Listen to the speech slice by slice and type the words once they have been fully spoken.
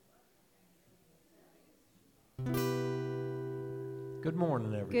Good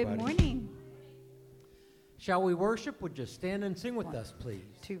morning, everybody. Good morning. Shall we worship? Would you stand and sing with us, please?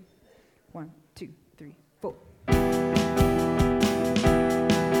 2, 1, 2, 3, 4.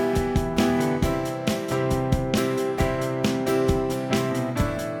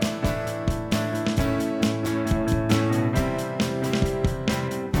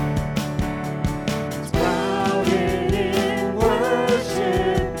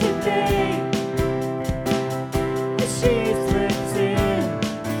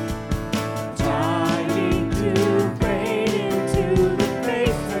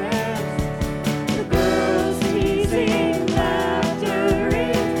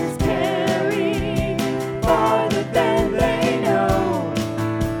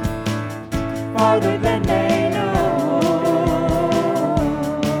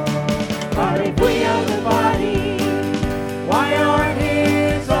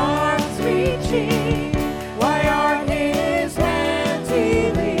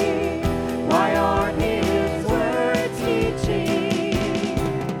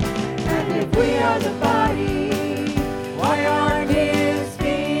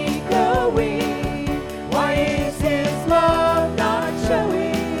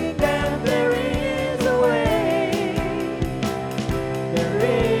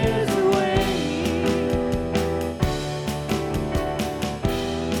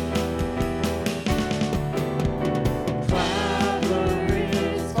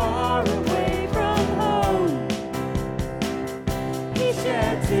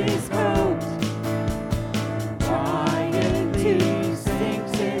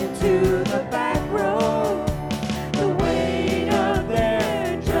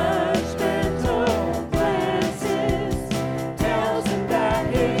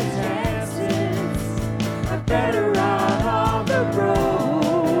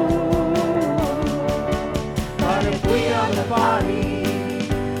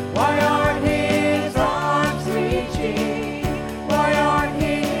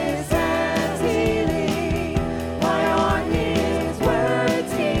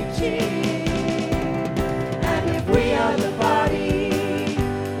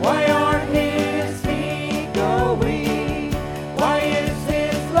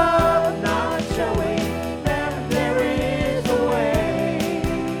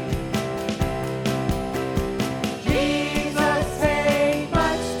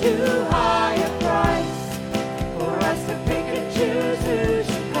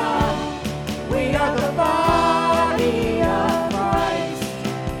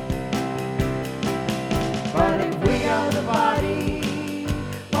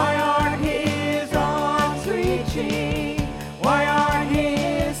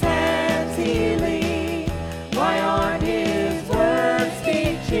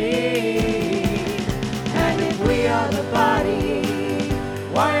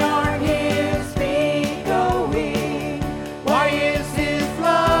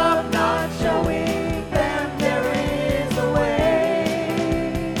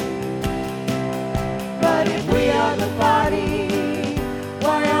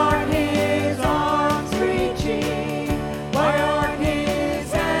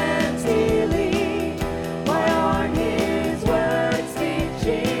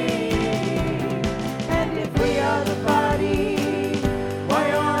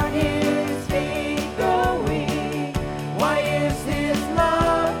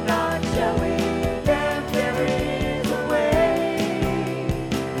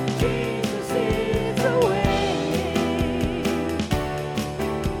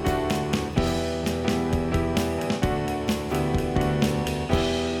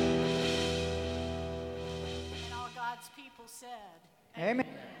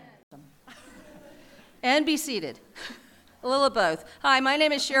 And be seated. A little of both. Hi, my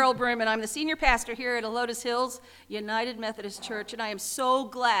name is Cheryl Broom, and I'm the senior pastor here at Helotes Hills United Methodist Church, and I am so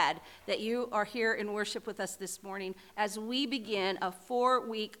glad that you are here in worship with us this morning as we begin a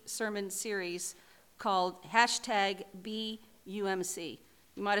 4-week sermon series called #BUMC.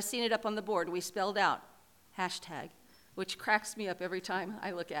 You might have seen it up on the board. We spelled out hashtag, which cracks me up every time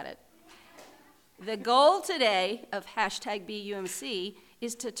I look at it. The goal today of #BUMC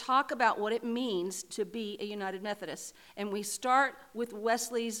is to talk about what it means to be a United Methodist. And we start with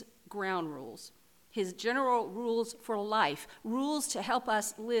Wesley's ground rules, his general rules for life, rules to help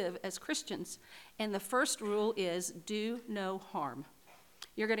us live as Christians. And the first rule is do no harm.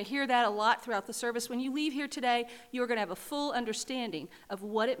 You're going to hear that a lot throughout the service. When you leave here today, you're going to have a full understanding of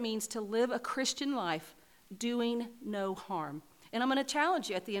what it means to live a Christian life doing no harm. And I'm going to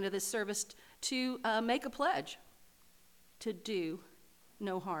challenge you at the end of this service to make a pledge to do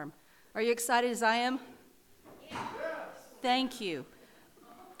no harm. Are you excited as I am? Yes. Thank you.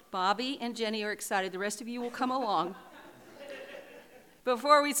 Bobby and Jenny are excited. The rest of you will come along.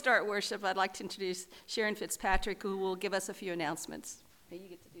 Before we start worship, I'd like to introduce Sharon Fitzpatrick, who will give us a few announcements. Hey, you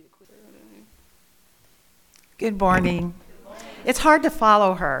get to do the quick. Good morning. It's hard to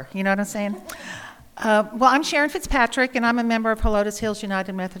follow her, you know what I'm saying? Well, I'm Sharon Fitzpatrick, and I'm a member of Helotes Hills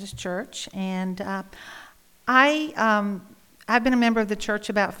United Methodist Church. And I've been a member of the church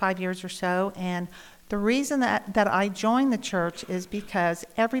about 5 years or so, and the reason that I joined the church is because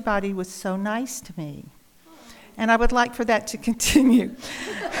everybody was so nice to me. And I would like for that to continue.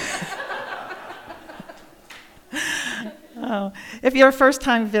 If you're a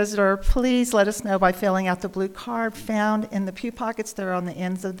first-time visitor, please let us know by filling out the blue card found in the pew pockets that are on the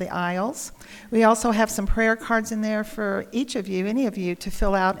ends of the aisles. We also have some prayer cards in there for each of you, any of you, to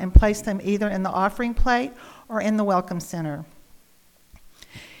fill out and place them either in the offering plate or in the welcome center.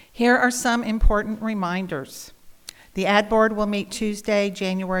 Here are some important reminders. The ad board will meet Tuesday,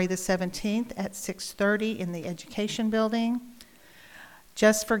 January the 17th at 6:30 in the Education Building.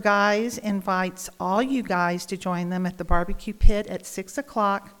 Just for Guys invites all you guys to join them at the barbecue pit at 6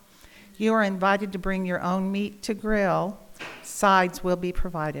 o'clock. You are invited to bring your own meat to grill. Sides will be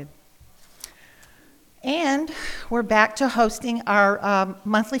provided. And we're back to hosting our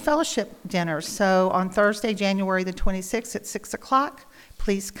monthly fellowship dinner. So on Thursday, January the 26th at 6 o'clock,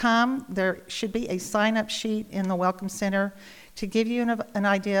 please come. There should be a sign-up sheet in the Welcome Center to give you an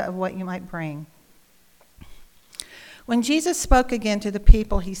idea of what you might bring. When Jesus spoke again to the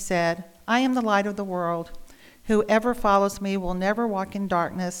people, he said, "I am the light of the world. Whoever follows me will never walk in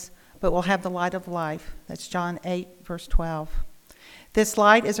darkness, but will have the light of life." That's John 8, verse 12. This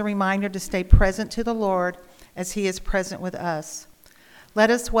light is a reminder to stay present to the Lord as he is present with us.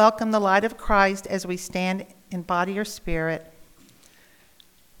 Let us welcome the light of Christ as we stand in body or spirit.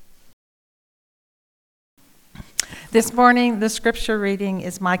 This morning, the scripture reading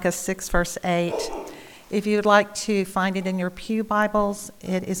is Micah 6, verse 8. If you would like to find it in your pew Bibles,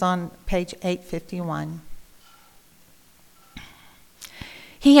 it is on page 851.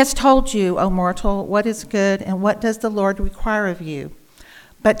 He has told you, O mortal, what is good and what does the Lord require of you,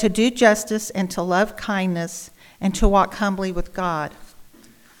 but to do justice and to love kindness and to walk humbly with God.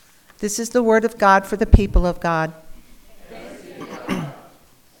 This is the word of God for the people of God. Well,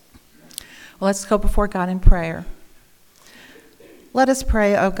 let's go before God in prayer. Let us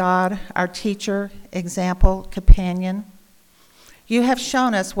pray, O God, our teacher, example, companion. You have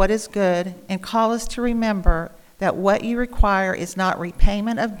shown us what is good and call us to remember that what you require is not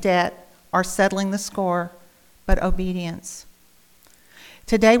repayment of debt or settling the score, but obedience.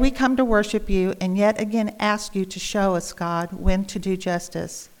 Today we come to worship you and yet again ask you to show us, God, when to do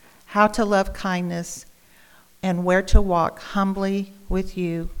justice, how to love kindness, and where to walk humbly with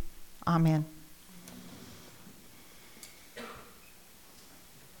you. Amen.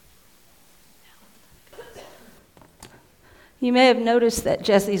 You may have noticed that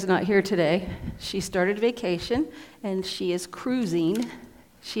Jessie's not here today. She started vacation, and she is cruising,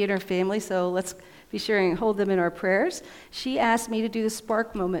 she and her family, so let's be sure and hold them in our prayers. She asked me to do the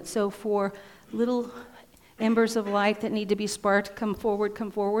spark moment, so for little embers of light that need to be sparked, come forward, come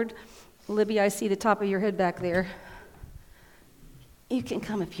forward. Libby, I see the top of your head back there. You can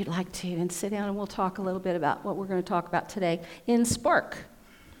come if you'd like to and sit down, and we'll talk a little bit about what we're going to talk about today in Spark.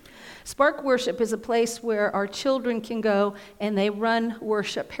 Spark Worship is a place where our children can go and they run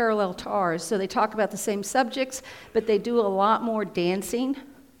worship parallel to ours. So they talk about the same subjects, but they do a lot more dancing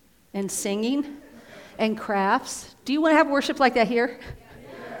and singing and crafts. Do you want to have worship like that here?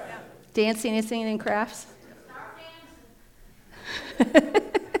 Yeah. Dancing and singing and crafts?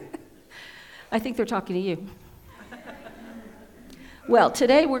 I think they're talking to you. Well,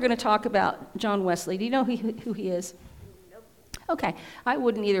 today we're going to talk about John Wesley. Do you know who he is? Okay, I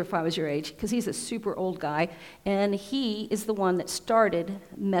wouldn't either if I was your age, because he's a super old guy, and he is the one that started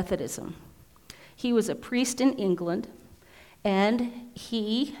Methodism. He was a priest in England, and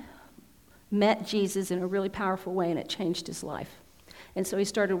he met Jesus in a really powerful way, and it changed his life. And so he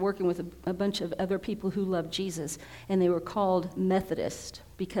started working with a bunch of other people who loved Jesus, and they were called Methodists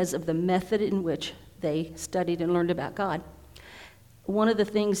because of the method in which they studied and learned about God. One of the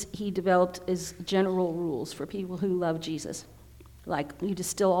things he developed is general rules for people who love Jesus. Like, you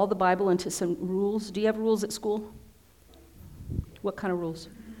distill all the Bible into some rules. Do you have rules at school? What kind of rules?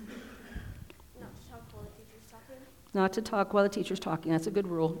 Not to talk while the teacher's talking. Not to talk while the teacher's talking. That's a good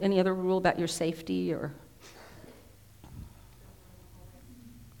rule. Any other rule about your safety or?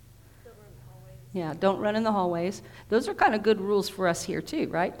 Don't run in the hallways. Yeah, don't run in the hallways. Those are kind of good rules for us here too,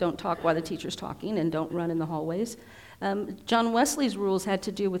 right? Don't talk while the teacher's talking and don't run in the hallways. John Wesley's rules had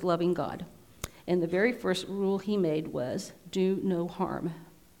to do with loving God. And the very first rule he made was, do no harm.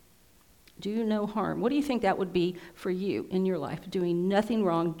 Do no harm. What do you think that would be for you in your life? Doing nothing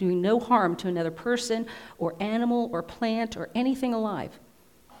wrong, doing no harm to another person or animal or plant or anything alive.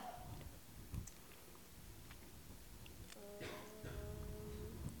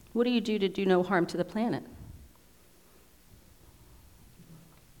 What do you do no harm to the planet?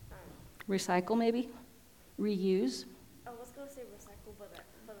 Recycle, maybe? Reuse? I was gonna say recycle, but I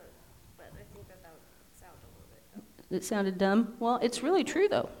think that would sound a little bit. It sounded dumb. Well, it's really true,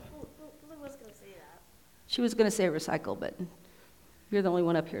 though. Who was gonna say that? She was going to say recycle, but you're the only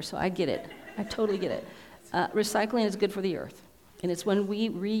one up here, so I get it. I totally get it. Recycling is good for the earth, and it's when we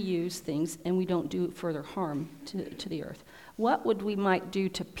reuse things and we don't do further harm to the earth. What would we might do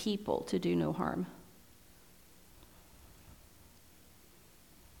to people to do no harm?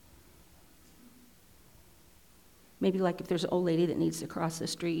 Maybe like if there's an old lady that needs to cross the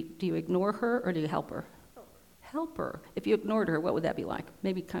street, do you ignore her or do you help her? Help her. If you ignored her, what would that be like?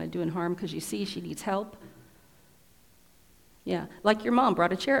 Maybe kind of doing harm because you see she needs help? Yeah, like your mom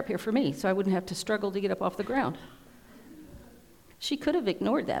brought a chair up here for me so I wouldn't have to struggle to get up off the ground. She could have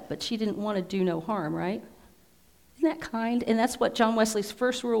ignored that, but she didn't want to do no harm, right? Isn't that kind? And that's what John Wesley's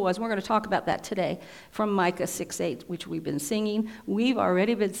first rule was. We're going to talk about that today from Micah 6:8, which we've been singing. We've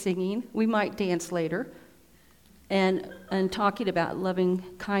already been singing. We might dance later. And talking about loving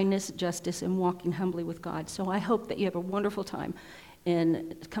kindness, justice, and walking humbly with God. So I hope that you have a wonderful time.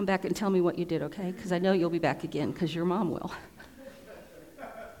 And come back and tell me what you did, okay? Because I know you'll be back again, because your mom will.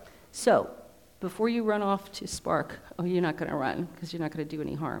 So, before you run off to Spark, you're not going to run, because you're not going to do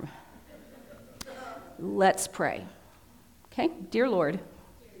any harm. Let's pray. Okay? Dear Lord,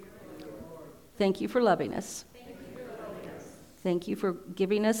 thank you for loving us. Thank you for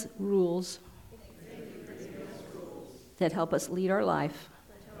giving us rules that help us lead our life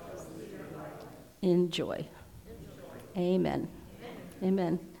in joy. Amen.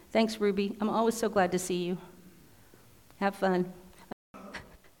 Amen. Thanks, Ruby. I'm always so glad to see you. Have fun.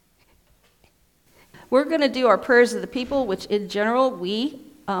 We're going to do our prayers of the people, which in general we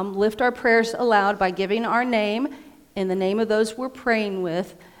lift our prayers aloud by giving our name and the name of those we're praying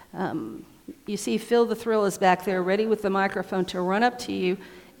with. You see Phil the Thrill is back there ready with the microphone to run up to you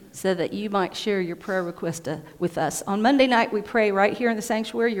so that you might share your prayer request with us. On Monday night, we pray right here in the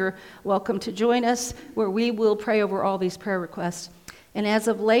sanctuary. You're welcome to join us, where we will pray over all these prayer requests. And as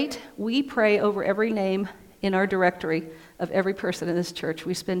of late, we pray over every name in our directory of every person in this church.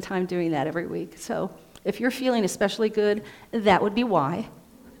 We spend time doing that every week. So if you're feeling especially good, that would be why.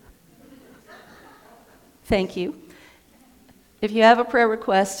 Thank you. If you have a prayer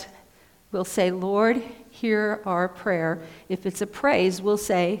request, we'll say, Lord, hear our prayer. If it's a praise, we'll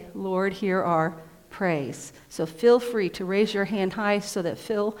say, Lord, hear our praise. So feel free to raise your hand high so that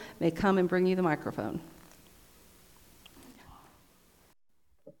Phil may come and bring you the microphone.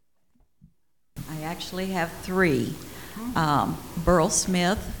 I actually have 3. Burl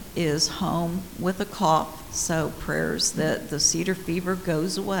Smith is home with a cough, so prayers that the cedar fever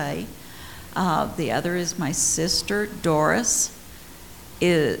goes away. The other is my sister, Doris.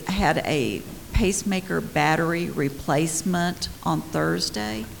 Had a pacemaker battery replacement on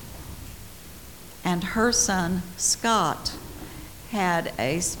Thursday. And her son, Scott, had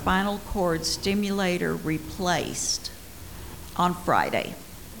a spinal cord stimulator replaced on Friday.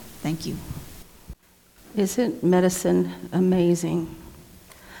 Thank you. Isn't medicine amazing?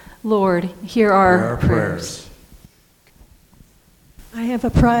 Lord, hear our prayers. I have a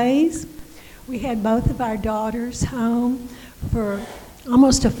praise. We had both of our daughters home for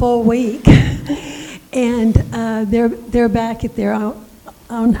almost a full week, and they're back at their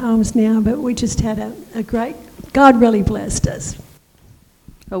own homes now, but we just had a great, God really blessed us.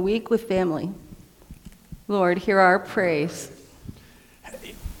 A week with family. Lord, hear our praise.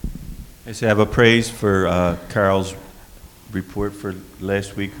 I have a praise for Carol's report for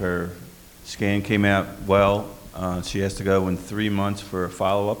last week. Her scan came out well. She has to go in 3 months for a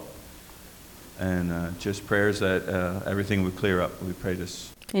follow-up. And just prayers that everything would clear up. We pray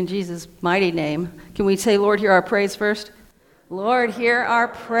this. In Jesus' mighty name. Can we say, Lord, hear our praise first? Lord, hear our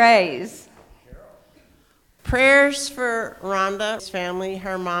praise. Prayers for Rhonda's family.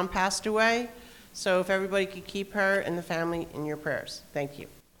 Her mom passed away. So if everybody could keep her and the family in your prayers. Thank you.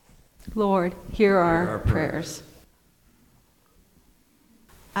 Lord, hear our prayers.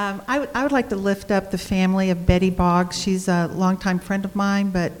 I would like to lift up the family of Betty Boggs. She's a longtime friend of mine,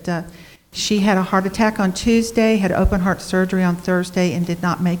 but she had a heart attack on Tuesday, had open heart surgery on Thursday, and did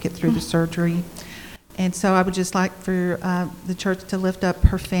not make it through the surgery. And so I would just like for the church to lift up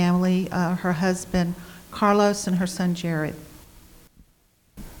her family, her husband, Carlos, and her son, Jared.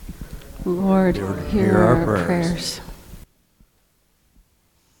 Lord, hear our prayers.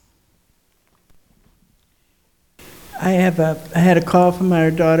 I had a call from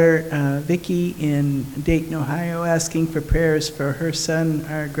our daughter, Vicki, in Dayton, Ohio, asking for prayers for her son,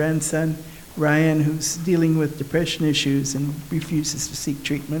 our grandson, Ryan, who's dealing with depression issues and refuses to seek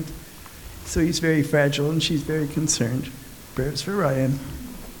treatment. So he's very fragile, and she's very concerned. Prayers for Ryan.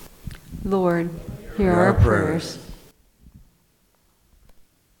 Lord, hear our prayers.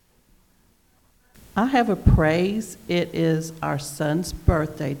 I have a praise. It is our son's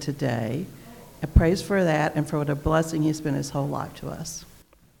birthday today. I praise for that and for the blessing he's been his whole life to us.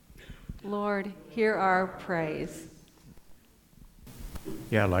 Lord, hear our praise.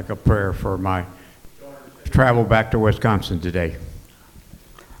 Yeah, like a prayer for my travel back to Wisconsin today.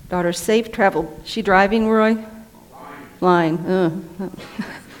 Daughter, safe travel. She driving, Roy? Lying.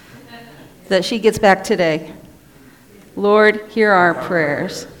 That she gets back today. Lord, hear our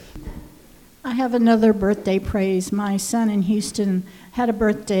prayers. I have another birthday praise. My son in Houston had a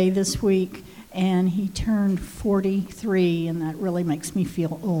birthday this week, and he turned 43, and that really makes me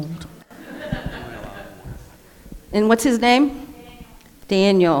feel old. And what's his name?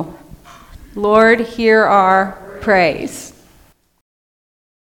 Daniel. Lord, hear our praise.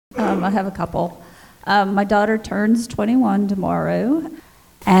 I have a couple. My daughter turns 21 tomorrow,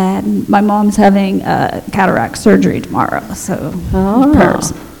 and my mom's having cataract surgery tomorrow, so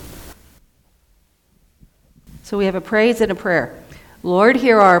prayers. So we have a praise and a prayer. Lord,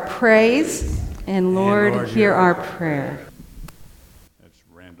 hear our praise, and Lord, hear our prayer. That's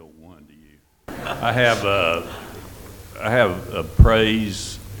Randall 1 to you. I have a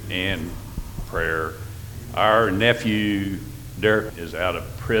praise and prayer. Our nephew, Derek, is out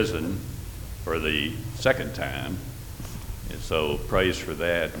of prison for the second time, and so praise for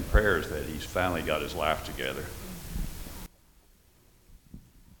that, and prayers that he's finally got his life together.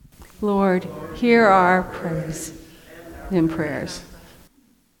 Lord, hear our praise and prayers.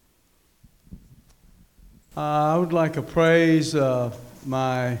 I would like to praise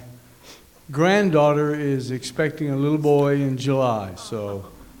my granddaughter is expecting a little boy in July, so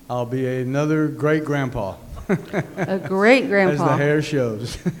I'll be another great grandpa. A great grandpa. As the hair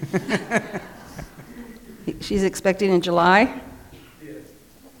shows. She's expecting in July? Yes.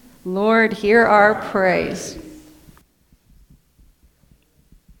 Lord, hear our praise.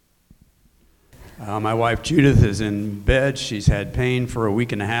 My wife Judith is in bed. She's had pain for a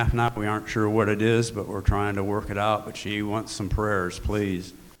week and a half now. We aren't sure what it is, but we're trying to work it out. But she wants some prayers,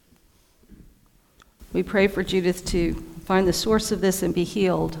 please. We pray for Judith to find the source of this and be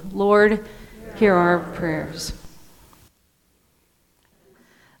healed. Lord, hear our prayers.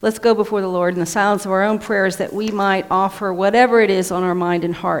 Let's go before the Lord in the silence of our own prayers that we might offer whatever it is on our mind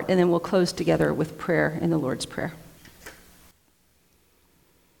and heart, and then we'll close together with prayer in the Lord's Prayer.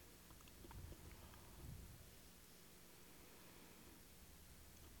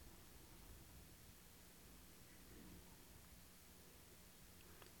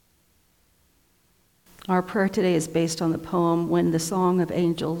 Our prayer today is based on the poem When the Song of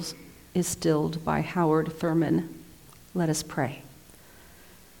Angels is Stilled by Howard Thurman. Let us pray.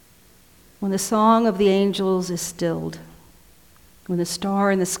 When the song of the angels is stilled, when the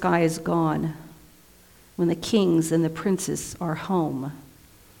star in the sky is gone, when the kings and the princes are home,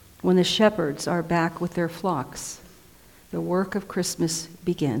 when the shepherds are back with their flocks, the work of Christmas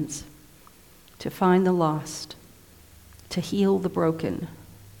begins to find the lost, to heal the broken,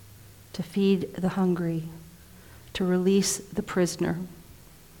 to feed the hungry, to release the prisoner,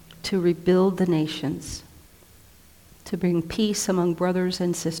 to rebuild the nations, to bring peace among brothers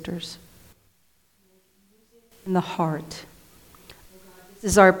and sisters in the heart.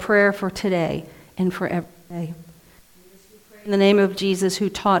 This is our prayer for today and for every day. In the name of Jesus, who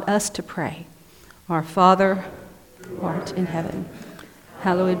taught us to pray, Our Father, who art in heaven,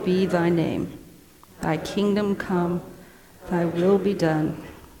 hallowed be thy name. Thy kingdom come, thy will be done,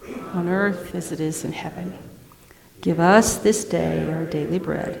 on earth as it is in heaven. Give us this day our daily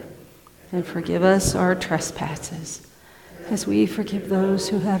bread, and forgive us our trespasses, as we forgive those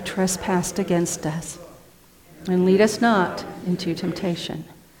who have trespassed against us. And lead us not into temptation,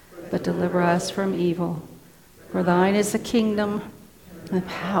 but deliver us from evil. For thine is the kingdom, and the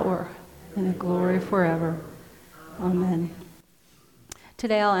power, and the glory forever. Amen.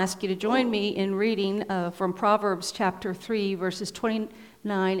 Today I'll ask you to join me in reading from Proverbs chapter 3, verses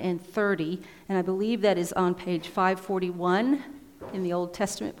 29 and 30, and I believe that is on page 541 in the Old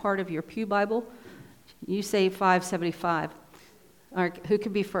Testament part of your Pew Bible. You say 575. All right, who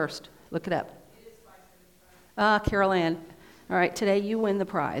can be first? Look it up. Carol Ann. All right, today you win the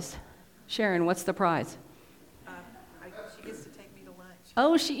prize. Sharon, what's the prize? She gets to take me to lunch.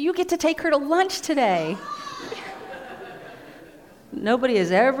 Oh, you get to take her to lunch today. Nobody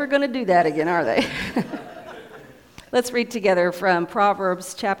is ever going to do that again, are they? Let's read together from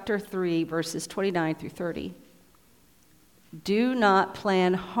Proverbs chapter 3, verses 29 through 30. Do not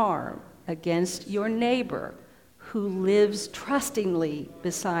plan harm against your neighbor who lives trustingly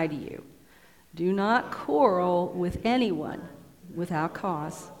beside you. Do not quarrel with anyone without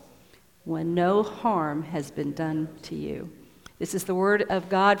cause when no harm has been done to you. This is the word of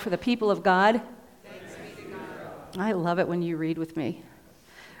God for the people of God. Thanks be to God. I love it when you read with me.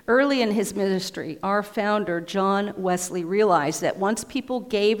 Early in his ministry, our founder, John Wesley, realized that once people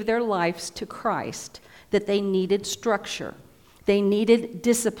gave their lives to Christ, that they needed structure. They needed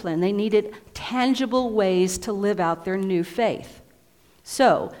discipline. They needed tangible ways to live out their new faith.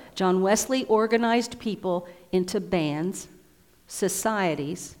 So, John Wesley organized people into bands,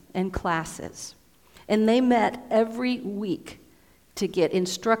 societies, and classes. And they met every week to get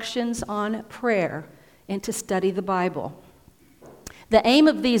instructions on prayer and to study the Bible. The aim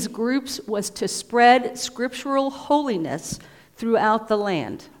of these groups was to spread scriptural holiness throughout the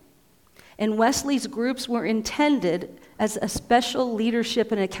land. And Wesley's groups were intended as a special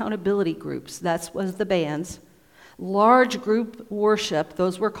leadership and accountability groups. That was the bands. Large group worship,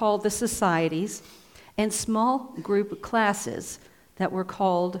 those were called the societies, and small group classes that were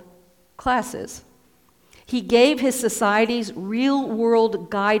called classes. He gave his societies real-world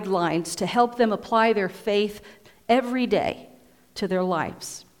guidelines to help them apply their faith every day to their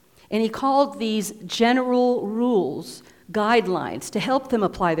lives. And he called these general rules, guidelines, to help them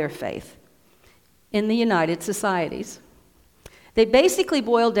apply their faith in the United Societies. They basically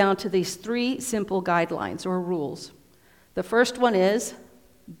boil down to these three simple guidelines or rules. The first one is,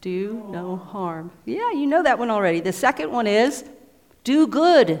 do no harm. Yeah, you know that one already. The second one is, do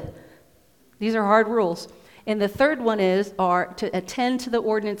good. These are hard rules. And the third one is, to attend to the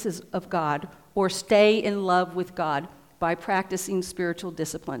ordinances of God or stay in love with God by practicing spiritual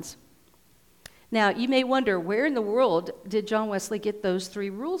disciplines. Now, you may wonder, where in the world did John Wesley get those three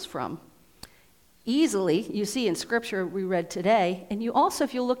rules from? Easily, you see in Scripture we read today, and you also,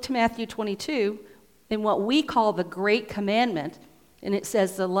 if you look to Matthew 22, in what we call the Great Commandment, and it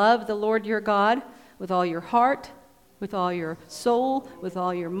says to love the Lord your God with all your heart, with all your soul, with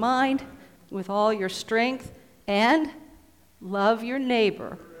all your mind, with all your strength, and love your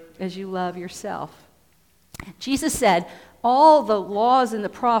neighbor as you love yourself. Jesus said, all the laws and the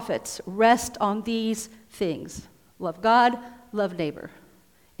prophets rest on these things. Love God, love neighbor.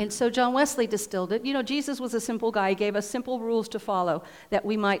 And so John Wesley distilled it. You know, Jesus was a simple guy. He gave us simple rules to follow that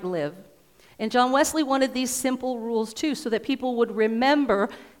we might live. And John Wesley wanted these simple rules too, so that people would remember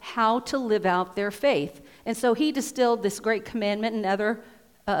how to live out their faith. And so he distilled this great commandment and other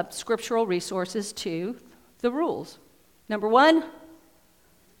scriptural resources to the rules. Number 1,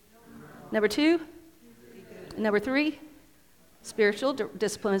 number 2, number 3, spiritual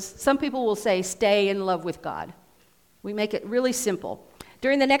disciplines. Some people will say stay in love with God. We make it really simple.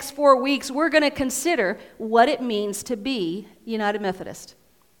 During the next 4 weeks, we're going to consider what it means to be United Methodist.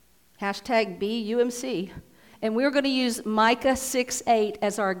 #BUMC. And we're going to use Micah 6:8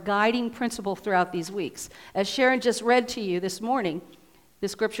 as our guiding principle throughout these weeks. As Sharon just read to you this morning, the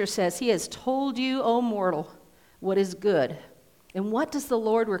scripture says, He has told you, O mortal, what is good. And what does the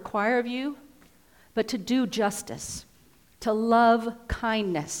Lord require of you? But to do justice, to love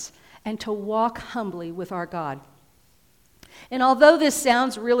kindness, and to walk humbly with our God. And although this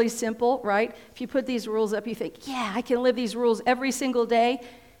sounds really simple, right? If you put these rules up, you think, yeah, I can live these rules every single day.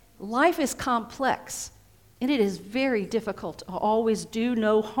 Life is complex, and it is very difficult to always do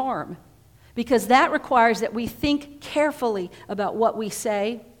no harm, because that requires that we think carefully about what we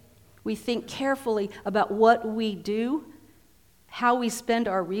say, we think carefully about what we do, how we spend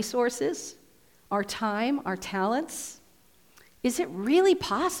our resources, our time, our talents. Is it really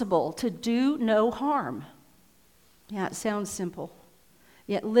possible to do no harm? Yeah, it sounds simple.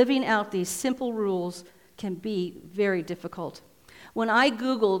 Yet living out these simple rules can be very difficult. When I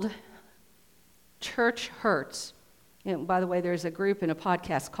Googled church hurts, and by the way, there's a group and a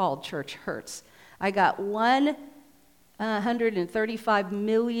podcast called Church Hurts, I got 135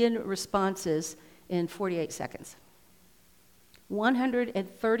 million responses in 48 seconds.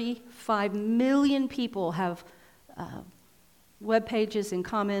 135 million people have web pages and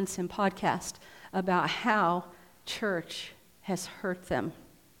comments and podcasts about how church has hurt them.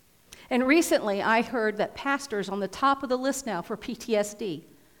 And recently I heard that pastors on the top of the list now for PTSD,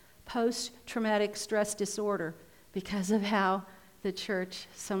 post-traumatic stress disorder, because of how the church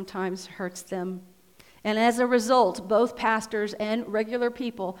sometimes hurts them. And as a result, both pastors and regular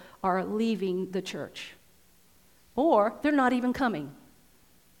people are leaving the church. Or they're not even coming.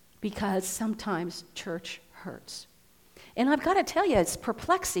 because sometimes church hurts. And I've got to tell you, it's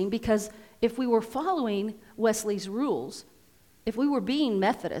perplexing because if we were following Wesley's rules, if we were being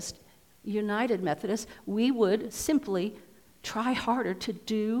Methodist, United Methodist, we would simply try harder to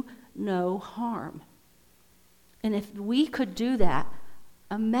do no harm. And if we could do that,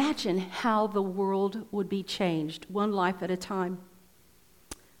 imagine how the world would be changed, one life at a time.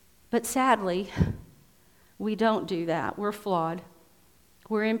 But sadly, we don't do that. We're flawed.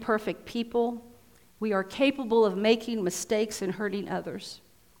 We're imperfect people. We are capable of making mistakes and hurting others.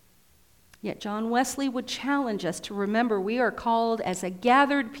 Yet John Wesley would challenge us to remember we are called as a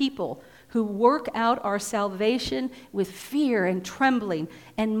gathered people who work out our salvation with fear and trembling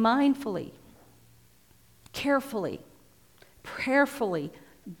and mindfully, carefully, prayerfully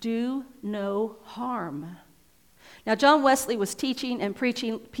do no harm. Now, John Wesley was teaching and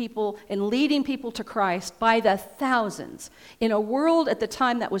preaching people and leading people to Christ by the thousands in a world at the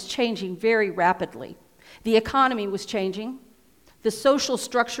time that was changing very rapidly. The economy was changing. The social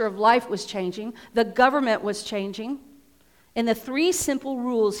structure of life was changing. The government was changing. And the 3 simple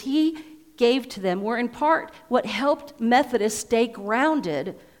rules he gave to them were in part what helped Methodists stay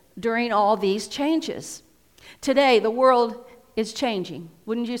grounded during all these changes. Today, the world is changing,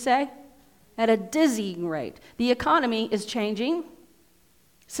 wouldn't you say? At a dizzying rate. The economy is changing.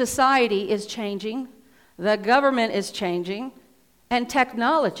 Society is changing. The government is changing. And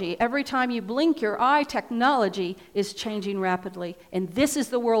technology, every time you blink your eye, technology is changing rapidly. And this is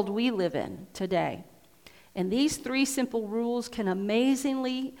the world we live in today. And these 3 simple rules can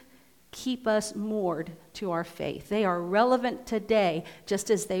amazingly keep us moored to our faith. They are relevant today, just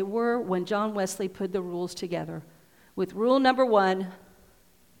as they were when John Wesley put the rules together. With rule number 1,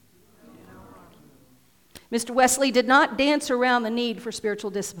 Mr. Wesley did not dance around the need for spiritual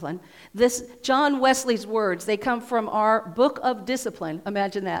discipline. John Wesley's words, they come from our Book of Discipline.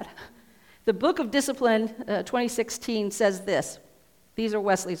 Imagine that. The Book of Discipline, 2016, says this. These are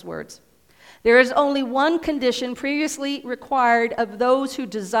Wesley's words. There is only one condition previously required of those who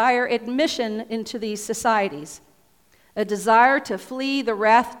desire admission into these societies, a desire to flee the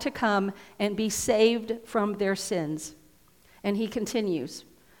wrath to come and be saved from their sins. And he continues,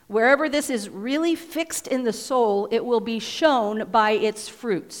 wherever this is really fixed in the soul, it will be shown by its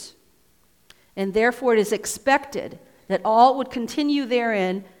fruits. And therefore it is expected that all would continue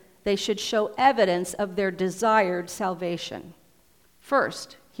therein, they should show evidence of their desired salvation.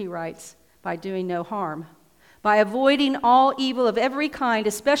 First, he writes, by doing no harm, by avoiding all evil of every kind,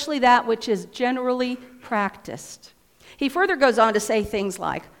 especially that which is generally practiced. He further goes on to say things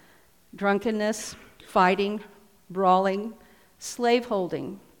like drunkenness, fighting, brawling,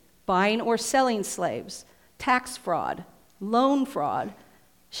 slaveholding, buying or selling slaves, tax fraud, loan fraud,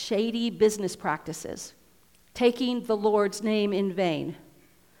 shady business practices, taking the Lord's name in vain.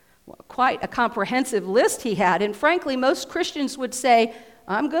 Well, quite a comprehensive list he had, and frankly, most Christians would say,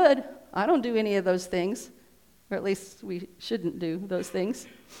 I'm good. I don't do any of those things, or at least we shouldn't do those things.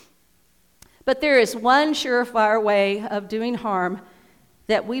 But there is one surefire way of doing harm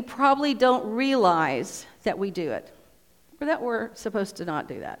that we probably don't realize that we do it, or that we're supposed to not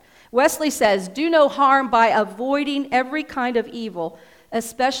do that. Wesley says, do no harm by avoiding every kind of evil,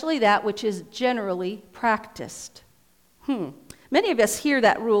 especially that which is generally practiced. Many of us hear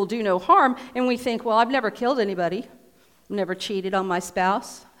that rule, do no harm, and we think, well, I've never killed anybody. I've never cheated on my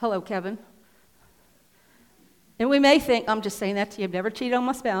spouse. Hello, Kevin. And we may think, I'm just saying that to you, I've never cheated on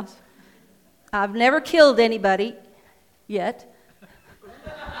my spouse. I've never killed anybody yet.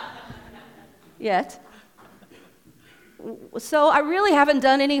 So I really haven't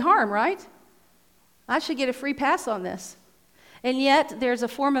done any harm, right? I should get a free pass on this. And yet there's a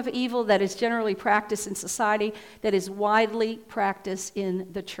form of evil that is generally practiced in society that is widely practiced in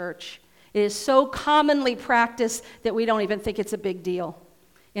the church. It is so commonly practiced that we don't even think it's a big deal.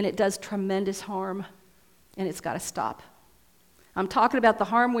 And it does tremendous harm, and it's got to stop. I'm talking about the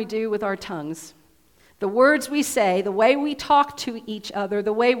harm we do with our tongues. The words we say, the way we talk to each other,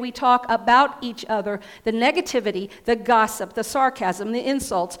 the way we talk about each other, the negativity, the gossip, the sarcasm, the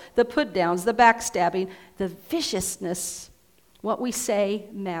insults, the put-downs, the backstabbing, the viciousness. What we say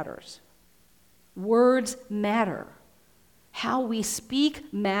matters. Words matter. How we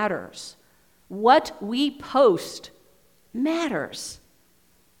speak matters. What we post matters.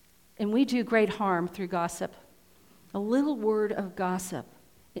 And we do great harm through gossip. A little word of gossip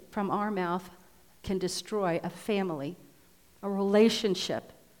from our mouth can destroy a family, a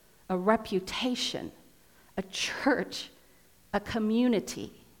relationship, a reputation, a church, a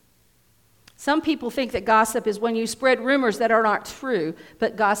community. Some people think that gossip is when you spread rumors that are not true,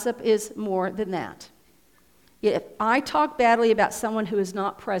 but gossip is more than that. If I talk badly about someone who is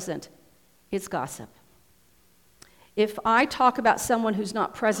not present, it's gossip. If I talk about someone who's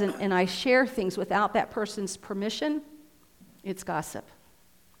not present and I share things without that person's permission, it's gossip.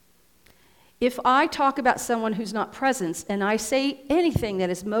 If I talk about someone who's not present and I say anything that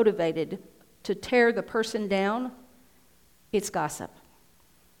is motivated to tear the person down, it's gossip.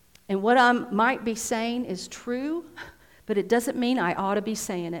 And what I might be saying is true, but it doesn't mean I ought to be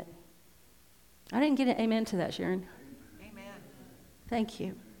saying it. I didn't get an amen to that, Sharon. Amen. Thank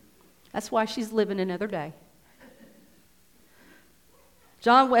you. That's why she's living another day.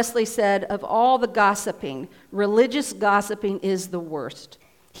 John Wesley said, of all the gossiping, religious gossiping is the worst.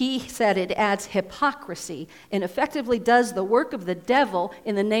 He said it adds hypocrisy and effectively does the work of the devil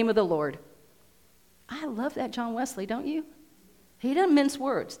in the name of the Lord. I love that John Wesley, don't you? He doesn't mince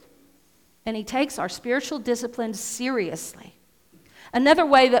words. And he takes our spiritual discipline seriously. Another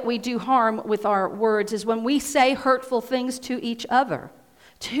way that we do harm with our words is when we say hurtful things to each other.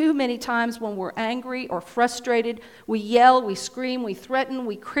 Too many times when we're angry or frustrated, we yell, we scream, we threaten,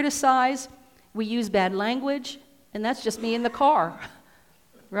 we criticize, we use bad language, and that's just me in the car,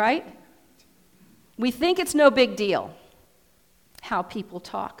 right? We think it's no big deal how people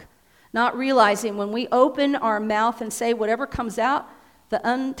talk, not realizing when we open our mouth and say whatever comes out, the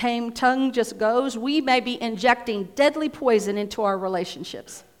untamed tongue just goes. We may be injecting deadly poison into our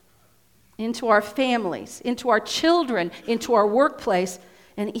relationships, into our families, into our children, into our workplace,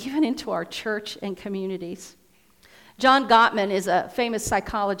 and even into our church and communities. John Gottman is a famous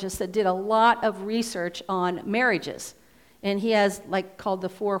psychologist that did a lot of research on marriages. And he has called the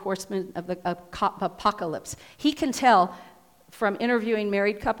 4 horsemen of the apocalypse. He can tell from interviewing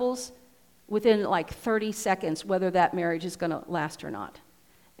married couples within 30 seconds whether that marriage is going to last or not.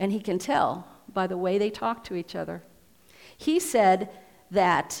 And he can tell by the way they talk to each other. He said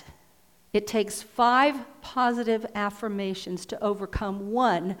that it takes 5 positive affirmations to overcome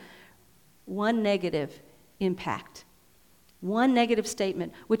one negative impact. One negative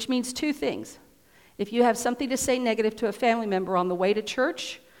statement, which means 2 things. If you have something to say negative to a family member on the way to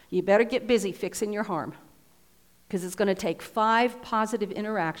church, you better get busy fixing your harm, because it's going to take 5 positive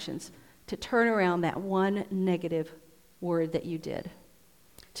interactions to turn around that one negative word that you did.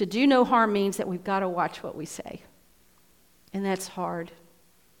 To do no harm means that we've got to watch what we say, and that's hard.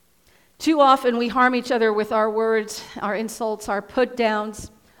 Too often we harm each other with our words, our insults, our put-downs,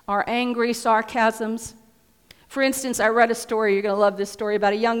 our angry sarcasms. For instance, I read a story, you're going to love this story,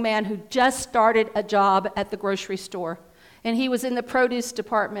 about a young man who just started a job at the grocery store. And he was in the produce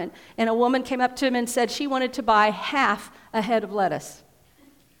department. And a woman came up to him and said she wanted to buy half a head of lettuce.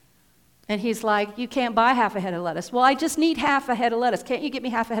 And he's like, you can't buy half a head of lettuce. Well, I just need half a head of lettuce. Can't you get me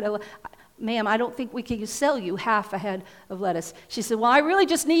half a head of lettuce? Ma'am, I don't think we can sell you half a head of lettuce. She said, well, I really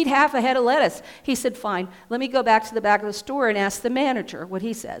just need half a head of lettuce. He said, fine, let me go back to the back of the store and ask the manager what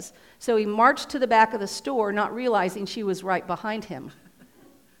he says. So he marched to the back of the store, not realizing she was right behind him.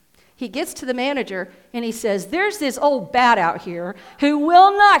 He gets to the manager and he says, there's this old bat out here who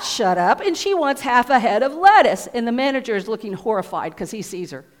will not shut up, and she wants half a head of lettuce. And the manager is looking horrified because he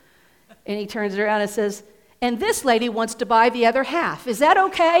sees her. And he turns around and says, and this lady wants to buy the other half. Is that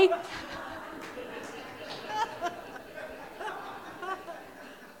okay?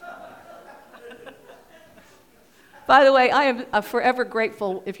 By the way, I am forever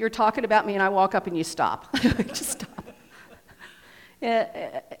grateful if you're talking about me and I walk up and you stop. Just stop.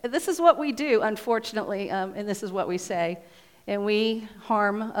 This is what we do, unfortunately, and this is what we say. And we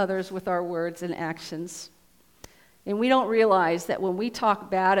harm others with our words and actions. And we don't realize that when we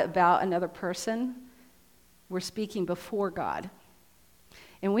talk bad about another person, we're speaking before God.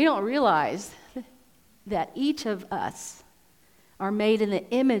 And we don't realize that each of us are made in the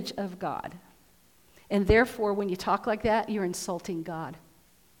image of God. And therefore, when you talk like that, you're insulting God.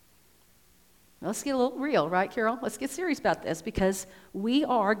 Let's get a little real, right, Carol? Let's get serious about this, because we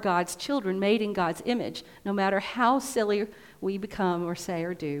are God's children, made in God's image, no matter how silly we become or say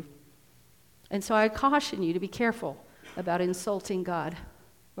or do. And so I caution you to be careful about insulting God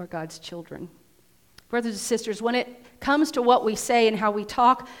or God's children. Brothers and sisters, when it comes to what we say and how we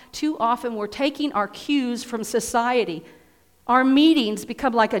talk, too often we're taking our cues from society. Our meetings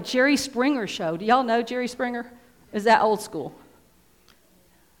become like a Jerry Springer show. Do y'all know Jerry Springer? Is that old school?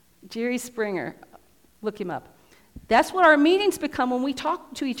 Jerry Springer. Look him up. That's what our meetings become when we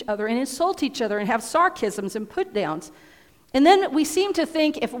talk to each other and insult each other and have sarcasms and put-downs. And then we seem to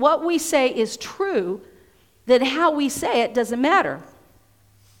think if what we say is true, then how we say it doesn't matter.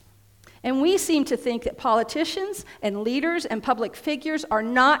 And we seem to think that politicians and leaders and public figures are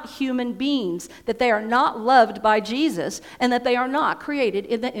not human beings, that they are not loved by Jesus, and that they are not created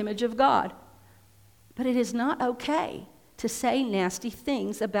in the image of God. But it is not okay to say nasty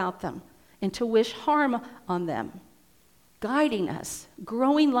things about them and to wish harm on them. Guiding us,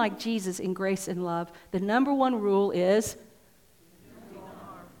 growing like Jesus in grace and love, the number one rule is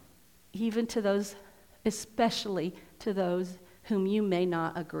even to those, especially to those whom you may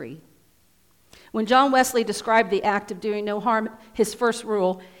not agree. When John Wesley described the act of doing no harm, his first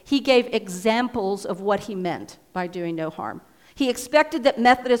rule, he gave examples of what he meant by doing no harm. He expected that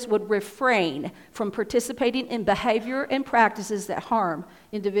Methodists would refrain from participating in behavior and practices that harm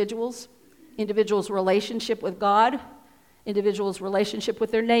individuals' relationship with God, individuals' relationship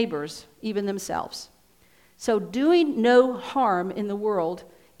with their neighbors, even themselves. So doing no harm in the world,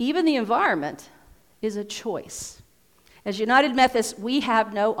 even the environment, is a choice. As United Methodists, we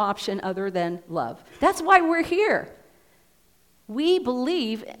have no option other than love. That's why we're here. We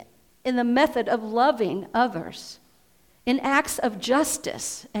believe in the method of loving others, in acts of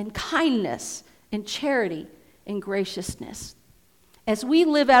justice and kindness and charity and graciousness. As we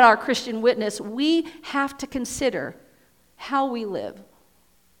live out our Christian witness, we have to consider how we live,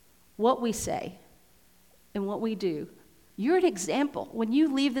 what we say, and what we do. You're an example. When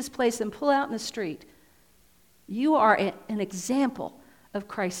you leave this place and pull out in the street, you are an example of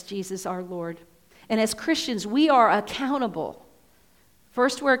Christ Jesus our Lord. And as Christians, we are accountable.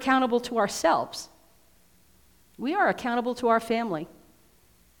 First, we're accountable to ourselves. We are accountable to our family.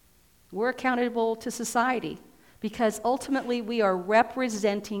 We're accountable to society because ultimately we are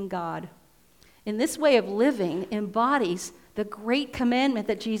representing God. And this way of living embodies the great commandment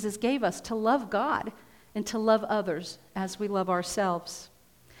that Jesus gave us to love God and to love others as we love ourselves.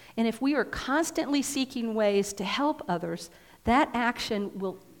 And if we are constantly seeking ways to help others, that action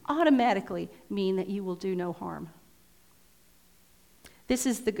will automatically mean that you will do no harm. This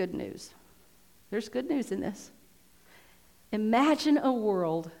is the good news. There's good news in this. Imagine a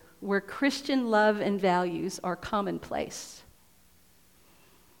world where Christian love and values are commonplace.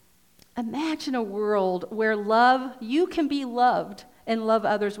 Imagine a world where you can be loved and love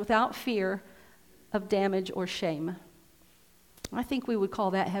others without fear of damage or shame. I think we would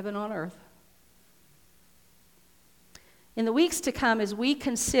call that heaven on earth. In the weeks to come, as we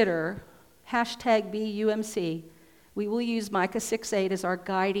consider #BUMC, we will use Micah 6:8 as our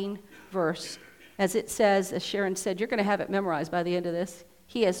guiding verse. As it says, as Sharon said, you're going to have it memorized by the end of this.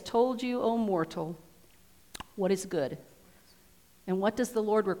 He has told you, O mortal, what is good. And what does the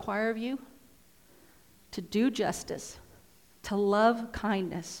Lord require of you? To do justice, to love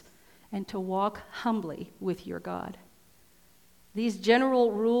kindness, and to walk humbly with your God. These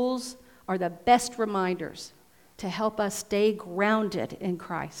general rules are the best reminders to help us stay grounded in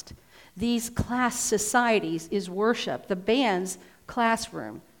Christ. These class societies is worship, the band's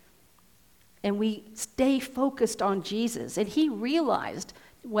classroom. And we stay focused on Jesus. And he realized,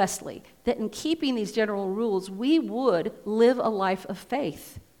 Wesley, that in keeping these general rules, we would live a life of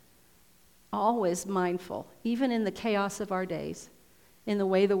faith. Always mindful, even in the chaos of our days, in the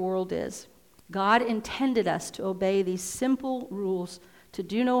way the world is. God intended us to obey these simple rules, to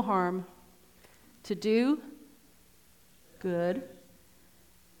do no harm, to do good.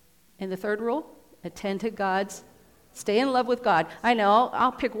 And the third rule, attend to God's, stay in love with God. I know,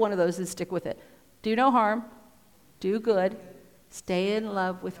 I'll pick one of those and stick with it. Do no harm, do good, stay in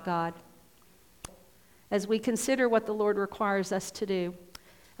love with God. As we consider what the Lord requires us to do,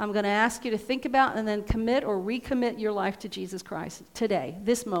 I'm going to ask you to think about and then commit or recommit your life to Jesus Christ today,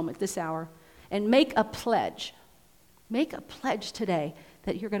 this moment, this hour, and make a pledge. Make a pledge today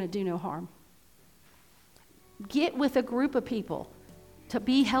that you're going to do no harm. Get with a group of people to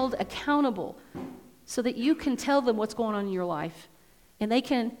be held accountable so that you can tell them what's going on in your life and they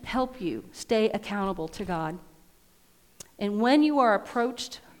can help you stay accountable to God. And when you are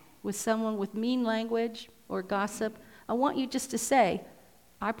approached with someone with mean language or gossip, I want you just to say,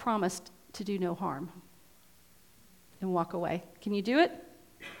 I promised to do no harm, and walk away. Can you do it?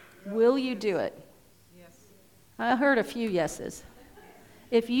 Will you do it? Yes. I heard a few yeses.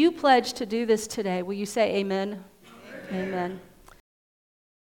 If you pledge to do this today, will you say amen? Amen. Amen.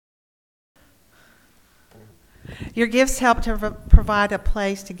 Your gifts help to provide a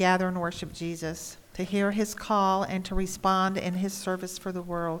place to gather and worship Jesus, to hear his call, and to respond in his service for the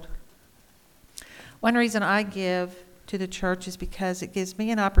world. One reason I give to the church is because it gives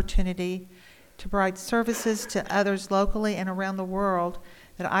me an opportunity to provide services to others locally and around the world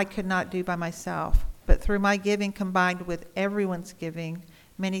that I could not do by myself. But through my giving combined with everyone's giving,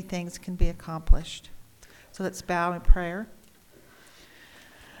 many things can be accomplished. So let's bow in prayer.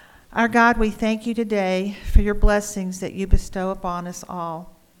 Our God, we thank you today for your blessings that you bestow upon us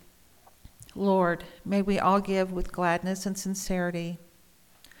all. Lord, may we all give with gladness and sincerity.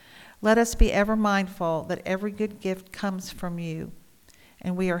 Let us be ever mindful that every good gift comes from you,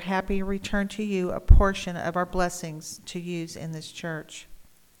 and we are happy to return to you a portion of our blessings to use in this church.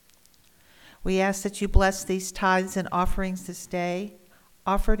 We ask that you bless these tithes and offerings this day,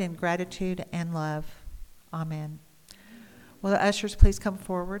 offered in gratitude and love. Amen. Will the ushers please come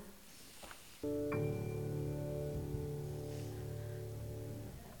forward?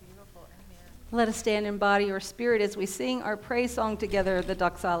 Let us stand in body or spirit as we sing our praise song together, the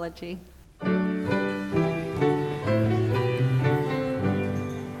doxology.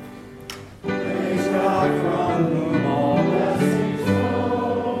 Praise God from whom all blessings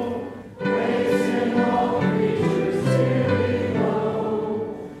flow. Praise Him, all creatures dearly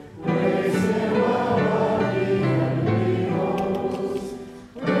know. Praise Him above the heavenly hosts.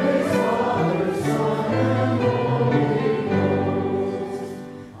 Praise Father, Son, and Holy Ghost.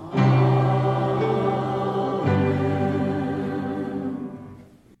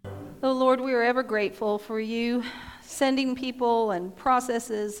 Oh Lord, we are ever grateful for you sending people and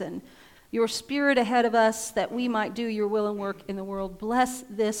processes and your spirit ahead of us that we might do your will and work in the world. Bless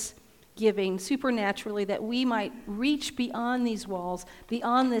this giving supernaturally that we might reach beyond these walls,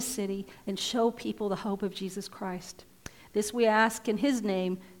 beyond this city, and show people the hope of Jesus Christ. This we ask in his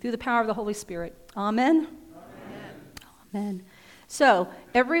name through the power of the Holy Spirit. Amen? Amen. Amen. So,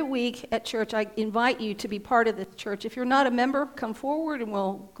 every week at church, I invite you to be part of the church. If you're not a member, come forward and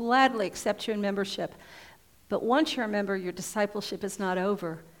we'll gladly accept you in membership. But once you're a member, your discipleship is not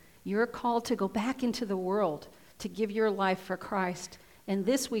over. You're called to go back into the world, to give your life for Christ. And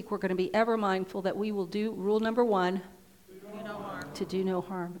this week, we're going to be ever mindful that we will do rule number 1, to do no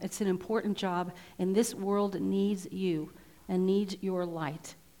harm. It's an important job, and this world needs you and needs your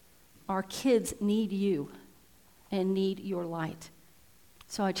light. Our kids need you and need your light.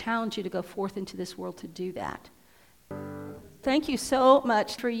 So I challenge you to go forth into this world to do that. Thank you so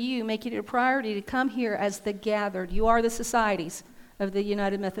much for you making it a priority to come here as the gathered. You are the societies of the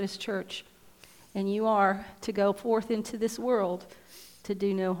United Methodist Church, and you are to go forth into this world to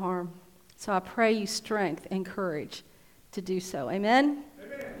do no harm. So I pray you strength and courage to do so. Amen?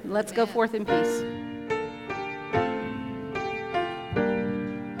 Amen. Let's go forth in peace.